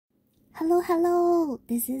Hello,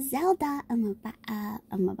 this is Zelda. I'm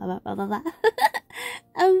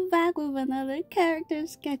back with another character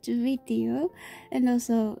sketch video and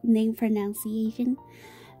also name pronunciation.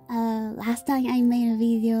 Last time I made a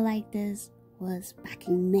video like this was back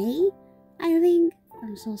in May, I think.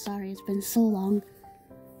 I'm so sorry, it's been so long.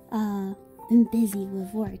 Been busy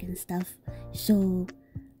with work and stuff. So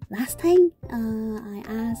last time, I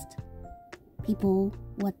asked people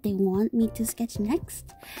what they want me to sketch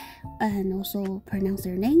next and also pronounce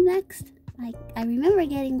their name next. I remember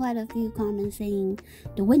getting quite a few comments saying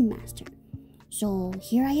the Wind Master. So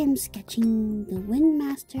here I am sketching the Wind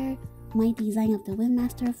Master, my design of the Wind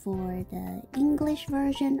Master for the English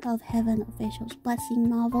version of Heaven Official's Blessing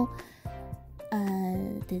novel.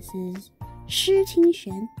 This is Shi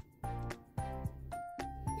QingXuan.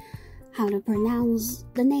 How to pronounce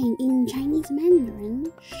the name in Chinese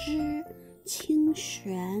Mandarin? Shi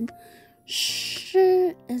QingXuan.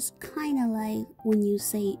 Shi is kind of like when you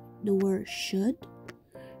say the word should,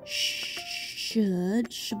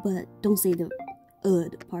 but don't say the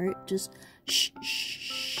part. Just shi,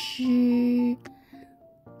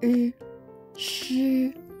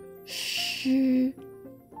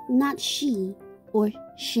 not she or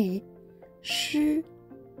shi. Shi,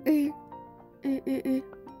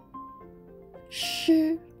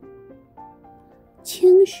 shi.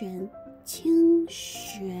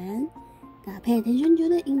 QingXuan. Gotta pay attention to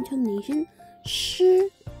the intonation. Shi,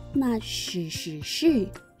 not shi. Shi,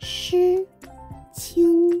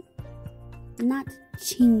 qing, not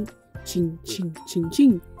qing. Qing.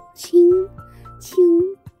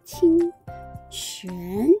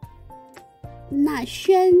 Xuan, not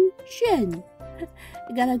xuan.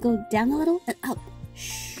 You gotta go down a little and up.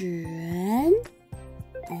 Xuan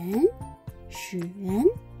and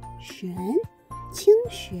xuan.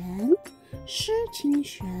 QingXuan, Shi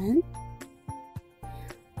QingXuan.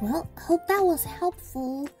 Well, hope that was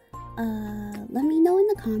helpful. Let me know in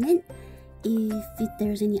the comment if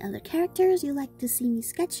there's any other characters you'd like to see me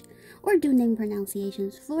sketch or do name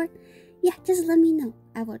pronunciations for. Yeah, just let me know.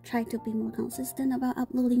 I will try to be more consistent about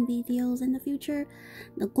uploading videos in the future.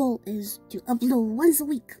 The goal is to upload once a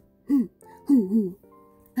week.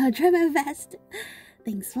 I'll try my best.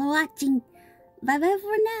 Thanks for watching. Bye bye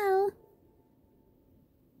for now.